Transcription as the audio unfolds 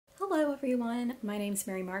everyone, my name is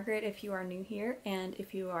Mary Margaret if you are new here, and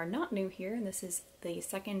if you are not new here and this is the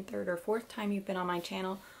second, third, or fourth time you've been on my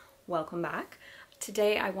channel, welcome back.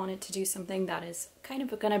 Today I wanted to do something that is kind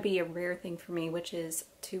of going to be a rare thing for me, which is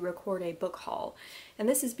to record a book haul. And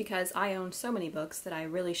this is because I own so many books that I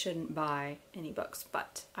really shouldn't buy any books.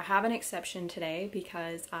 But I have an exception today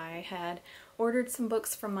because I had ordered some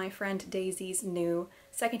books from my friend Daisy's new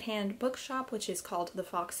secondhand bookshop, which is called The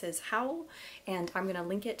Fox's Howl, and I'm going to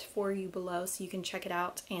link it for you below so you can check it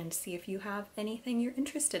out and see if you have anything you're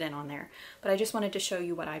interested in on there. But I just wanted to show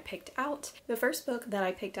you what I picked out. The first book that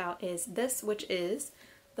I picked out is this, which is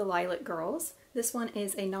The Lilac Girls. This one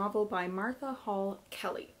is a novel by Martha Hall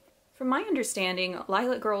Kelly. From my understanding,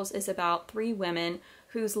 Lilac Girls is about three women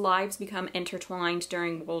whose lives become intertwined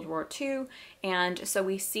during World War II, and so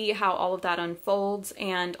we see how all of that unfolds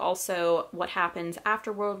and also what happens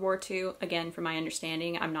after World War II. Again, from my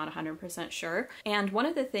understanding, I'm not 100% sure. And one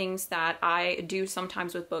of the things that I do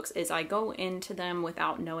sometimes with books is I go into them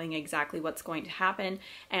without knowing exactly what's going to happen,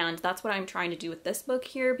 and that's what I'm trying to do with this book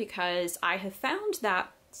here, because I have found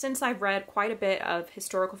that since I've read quite a bit of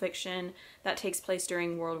historical fiction that takes place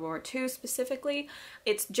during World War II specifically,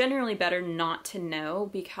 it's generally better not to know,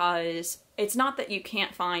 because it's not that you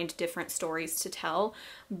can't find different stories to tell,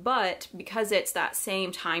 but because it's that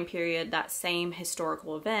same time period, that same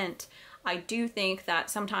historical event, I do think that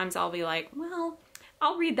sometimes I'll be like, well,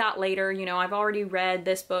 I'll read that later, you know, I've already read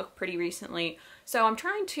this book pretty recently. So I'm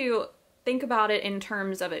trying to think about it in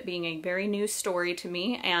terms of it being a very new story to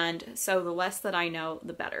me, and so the less that I know,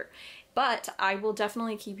 the better. But I will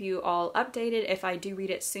definitely keep you all updated if I do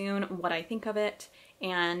read it soon, what I think of it,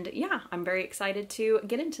 and yeah, I'm very excited to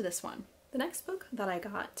get into this one. The next book that I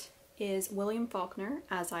got is William Faulkner,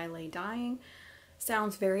 As I Lay Dying.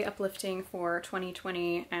 Sounds very uplifting for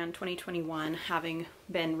 2020 and 2021 having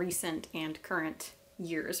been recent and current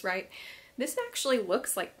years, right? This actually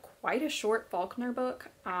looks like quite a short Faulkner book.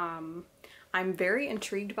 I'm very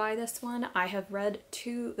intrigued by this one. I have read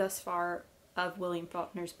two thus far of William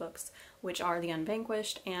Faulkner's books, which are The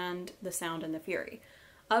Unvanquished and The Sound and the Fury.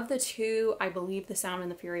 Of the two, I believe The Sound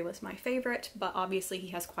and the Fury was my favorite, but obviously he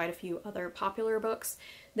has quite a few other popular books.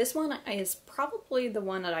 This one is probably the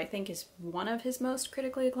one that I think is one of his most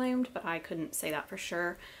critically acclaimed, but I couldn't say that for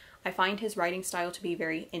sure. I find his writing style to be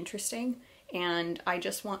very interesting, and I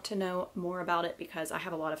just want to know more about it because I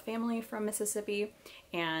have a lot of family from Mississippi,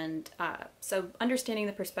 and so understanding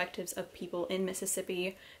the perspectives of people in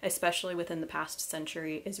Mississippi, especially within the past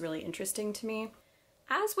century, is really interesting to me.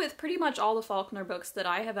 As with pretty much all the Faulkner books that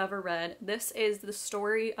I have ever read, this is the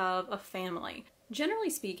story of a family. Generally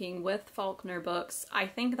speaking, with Faulkner books, I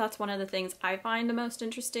think that's one of the things I find the most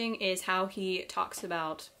interesting is how he talks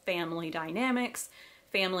about family dynamics,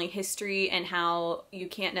 family history, and how you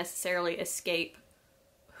can't necessarily escape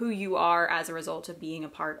who you are as a result of being a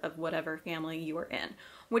part of whatever family you are in,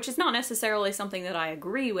 which is not necessarily something that I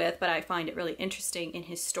agree with, but I find it really interesting in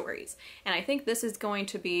his stories. And I think this is going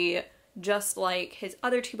to be just like his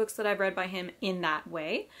other two books that I've read by him in that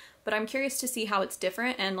way, but I'm curious to see how it's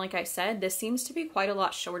different. And like I said, this seems to be quite a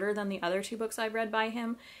lot shorter than the other two books I've read by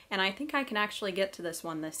him, and I think I can actually get to this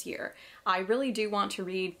one this year. I really do want to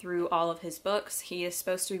read through all of his books. He is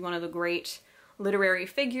supposed to be one of the great literary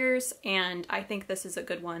figures, and I think this is a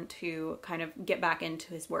good one to kind of get back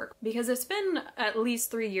into his work, because it's been at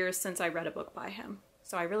least 3 years since I read a book by him,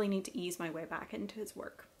 so I really need to ease my way back into his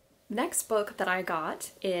work. The next book that I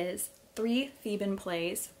got is 3 Theban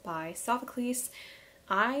Plays by Sophocles.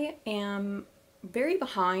 I am very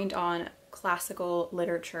behind on classical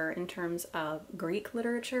literature in terms of Greek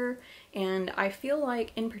literature, and I feel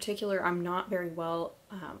like in particular I'm not very well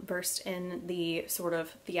versed in the sort of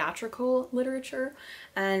theatrical literature,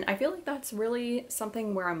 and I feel like that's really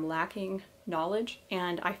something where I'm lacking knowledge,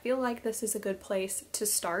 and I feel like this is a good place to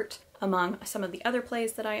start among some of the other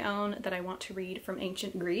plays that I own that I want to read from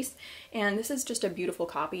ancient Greece. And this is just a beautiful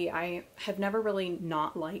copy. I have never really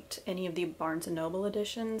not liked any of the Barnes & Noble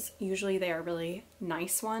editions. Usually they are really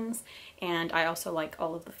nice ones, and I also like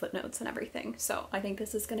all of the footnotes and everything. So I think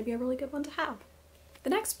this is going to be a really good one to have. The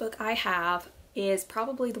next book I have is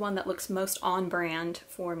probably the one that looks most on brand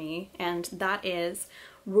for me, and that is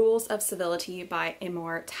Rules of Civility by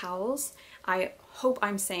Amor Towles. I hope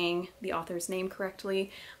I'm saying the author's name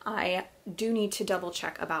correctly. I do need to double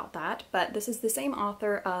check about that, but this is the same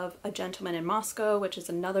author of A Gentleman in Moscow, which is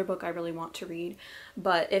another book I really want to read.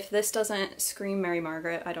 But if this doesn't scream Mary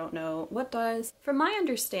Margaret, I don't know what does. From my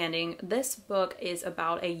understanding, this book is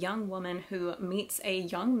about a young woman who meets a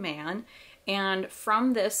young man, And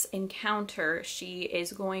from this encounter, she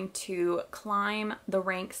is going to climb the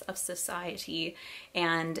ranks of society,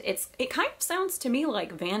 and it kind of sounds to me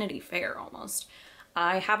like Vanity Fair almost.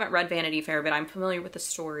 I haven't read Vanity Fair, but I'm familiar with the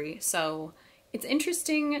story, so it's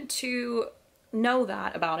interesting to know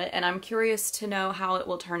that about it, and I'm curious to know how it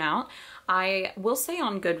will turn out. I will say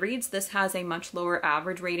on Goodreads, this has a much lower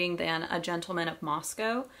average rating than A Gentleman of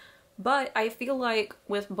Moscow, but I feel like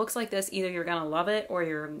with books like this, either you're gonna love it or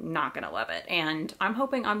you're not gonna love it. And I'm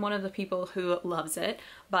hoping I'm one of the people who loves it,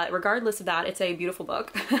 but regardless of that, it's a beautiful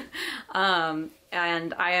book.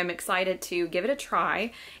 And I am excited to give it a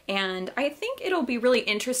try. And I think it'll be really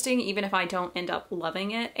interesting even if I don't end up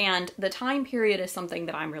loving it. And the time period is something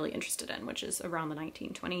that I'm really interested in, which is around the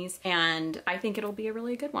 1920s. And I think it'll be a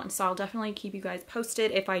really good one. So I'll definitely keep you guys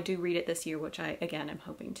posted if I do read it this year, which I, again, am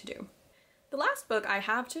hoping to do. The last book I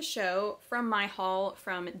have to show from my haul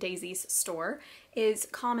from Daisy's store is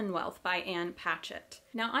Commonwealth by Ann Patchett.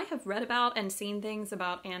 Now, I have read about and seen things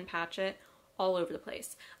about Ann Patchett all over the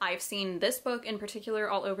place. I've seen this book in particular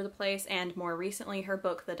all over the place, and more recently her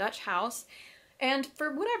book The Dutch House. And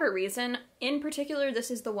for whatever reason, in particular,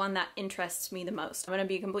 this is the one that interests me the most. I'm gonna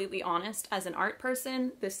be completely honest, as an art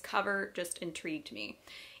person, this cover just intrigued me.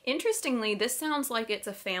 Interestingly, this sounds like it's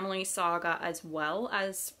a family saga as well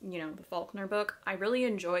as, you know, the Faulkner book. I really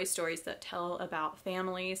enjoy stories that tell about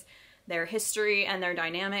families, their history, and their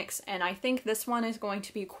dynamics, and I think this one is going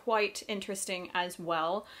to be quite interesting as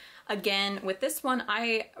well. Again, with this one,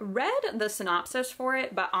 I read the synopsis for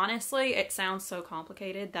it, but honestly, it sounds so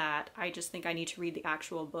complicated that I just think I need to read the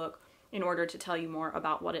actual book in order to tell you more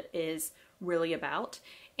about what it is really about.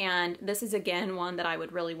 And this is, again, one that I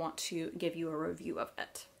would really want to give you a review of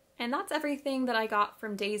it. And that's everything that I got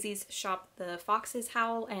from Daisy's shop, The Fox's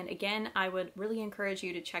Howl, and again, I would really encourage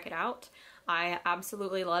you to check it out. I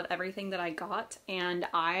absolutely love everything that I got, and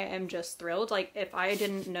I am just thrilled. Like, if I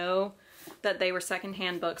didn't know that they were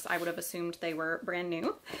secondhand books, I would have assumed they were brand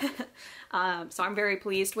new. So I'm very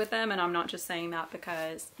pleased with them, and I'm not just saying that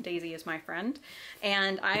because Daisy is my friend,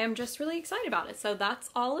 and I am just really excited about it. So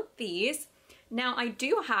that's all of these. Now, I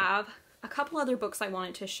do have a couple other books I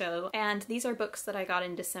wanted to show, and these are books that I got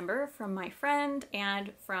in December from my friend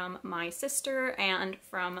and from my sister and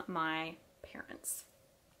from my parents.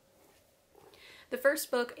 The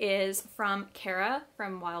first book is from Kara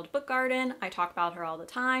from Wild Book Garden. I talk about her all the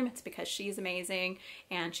time. It's because she's amazing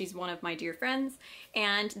and she's one of my dear friends.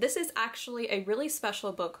 And this is actually a really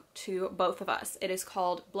special book to both of us. It is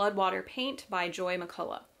called Blood, Water, Paint by Joy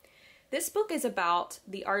McCullough. This book is about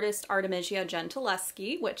the artist Artemisia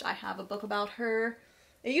Gentileschi, which I have a book about her.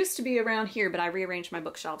 It used to be around here, but I rearranged my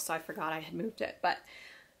bookshelf, so I forgot I had moved it. But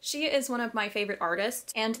she is one of my favorite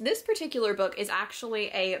artists, and this particular book is actually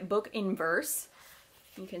a book in verse.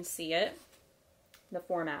 You can see it, the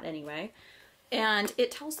format anyway. And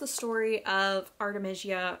it tells the story of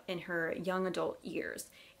Artemisia in her young adult years.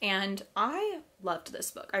 And I loved this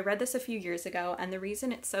book. I read this a few years ago, and the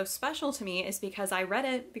reason it's so special to me is because I read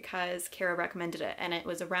it because Kara recommended it, and it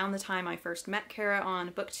was around the time I first met Kara on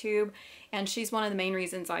BookTube, and she's one of the main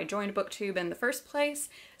reasons I joined BookTube in the first place.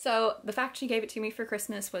 So the fact she gave it to me for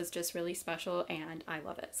Christmas was just really special, and I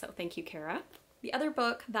love it. So thank you, Kara. The other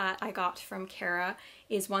book that I got from Kara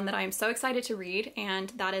is one that I am so excited to read, and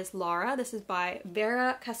that is Laura. This is by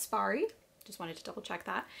Vera Kaspari. Just wanted to double check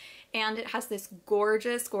that. And it has this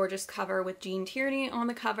gorgeous, gorgeous cover with Gene Tierney on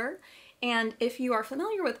the cover. And if you are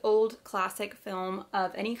familiar with old classic film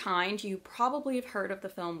of any kind, you probably have heard of the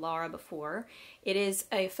film Laura before. It is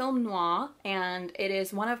a film noir, and it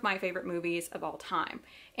is one of my favorite movies of all time.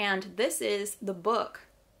 And this is the book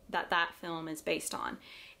that film is based on.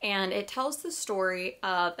 And it tells the story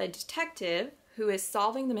of a detective who is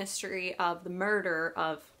solving the mystery of the murder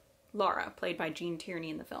of Laura, played by Gene Tierney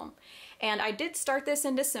in the film. And I did start this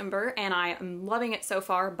in December, and I am loving it so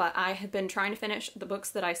far, but I have been trying to finish the books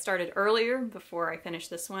that I started earlier before I finished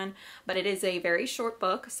this one. But it is a very short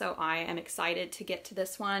book, so I am excited to get to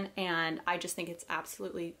this one, and I just think it's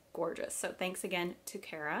absolutely gorgeous. So thanks again to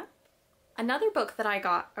Kara. Another book that I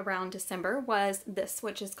got around December was this,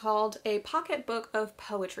 which is called A Pocket Book of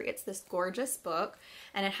Poetry. It's this gorgeous book,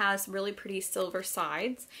 and it has really pretty silver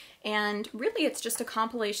sides. And really, it's just a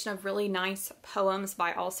compilation of really nice poems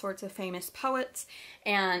by all sorts of famous poets,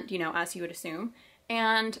 and, you know, as you would assume.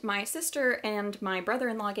 And my sister and my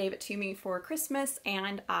brother-in-law gave it to me for Christmas,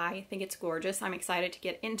 and I think it's gorgeous. I'm excited to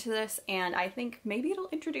get into this, and I think maybe it'll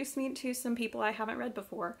introduce me to some people I haven't read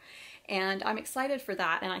before. And I'm excited for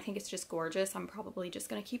that, and I think it's just gorgeous. I'm probably just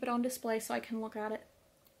going to keep it on display so I can look at it.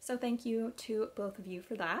 So thank you to both of you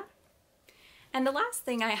for that. And the last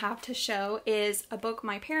thing I have to show is a book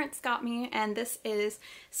my parents got me, and this is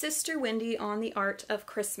Sister Wendy on the Art of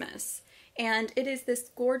Christmas. And it is this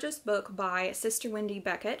gorgeous book by Sister Wendy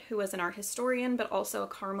Beckett, who was an art historian but also a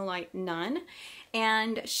Carmelite nun.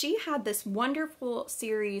 And she had this wonderful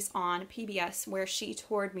series on PBS where she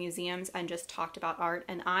toured museums and just talked about art,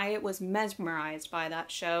 and I was mesmerized by that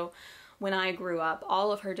show when I grew up.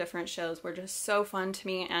 All of her different shows were just so fun to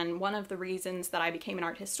me, and one of the reasons that I became an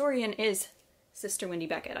art historian is Sister Wendy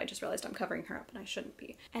Beckett. I just realized I'm covering her up and I shouldn't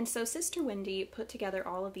be. And so Sister Wendy put together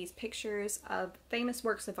all of these pictures of famous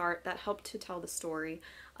works of art that helped to tell the story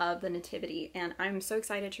of the Nativity. And I'm so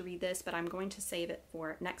excited to read this, but I'm going to save it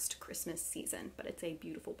for next Christmas season. But it's a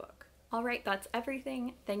beautiful book. Alright, that's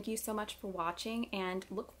everything. Thank you so much for watching, and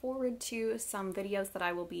look forward to some videos that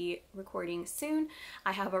I will be recording soon.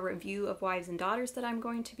 I have a review of Wives and Daughters that I'm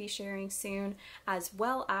going to be sharing soon, as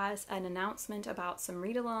well as an announcement about some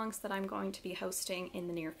read-alongs that I'm going to be hosting in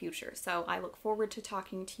the near future. So I look forward to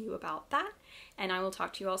talking to you about that, and I will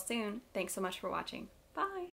talk to you all soon. Thanks so much for watching. Bye!